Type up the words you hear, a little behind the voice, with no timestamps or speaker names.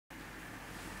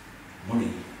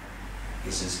Money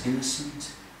is as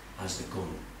innocent as the gun,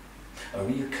 a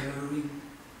reoccurring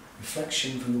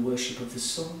reflection from the worship of the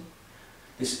sun.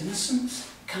 This innocence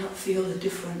cannot feel the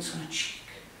difference on a cheek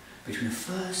between the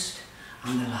first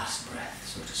and the last breath,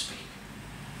 so to speak.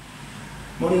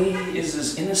 Money is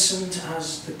as innocent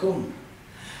as the gun,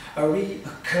 a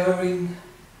reoccurring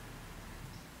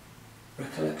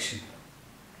recollection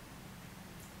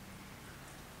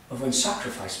of when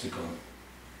sacrifice begun.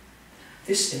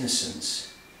 This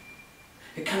innocence,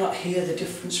 it cannot hear the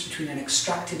difference between an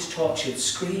extracted, tortured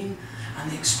scream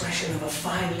and the expression of a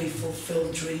finally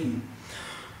fulfilled dream.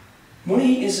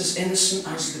 Money is as innocent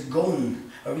as the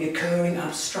gun, a recurring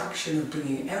abstraction of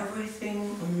bringing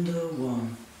everything under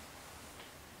one.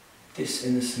 This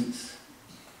innocence,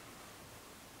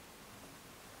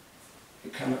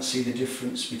 it cannot see the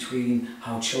difference between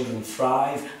how children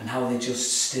thrive and how they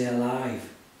just stay alive.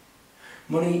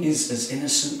 Money is as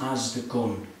innocent as the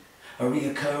gun, a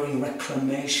reoccurring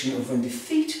reclamation of when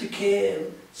defeat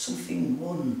became something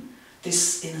won.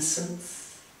 This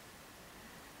innocence,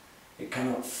 it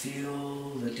cannot feel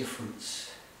the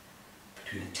difference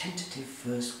between a tentative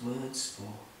first word spoke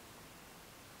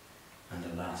and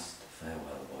a last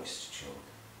farewell voiced joke.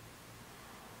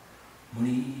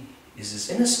 Money is as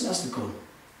innocent as the gun,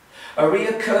 a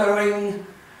reoccurring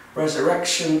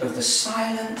resurrection of the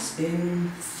silence in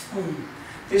fun.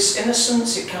 This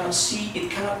innocence, it cannot see, it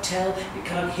cannot tell, it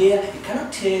cannot hear, it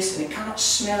cannot taste, and it cannot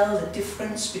smell the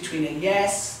difference between a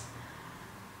yes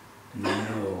and a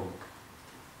no.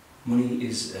 Money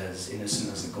is as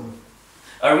innocent as the gun,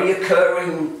 a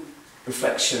reoccurring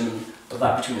reflection of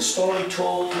that between a story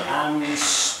told and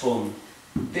spun.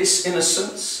 This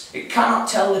innocence, it cannot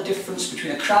tell the difference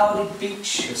between a crowded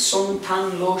beach of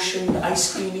suntan lotion,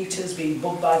 ice cream eaters being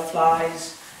bugged by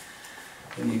flies,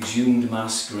 and the exhumed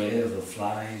mass grave of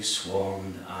flies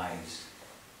swarmed eyes.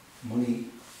 Money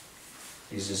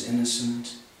is as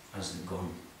innocent as the gun.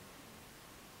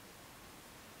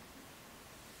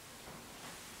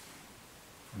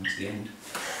 And that's the end.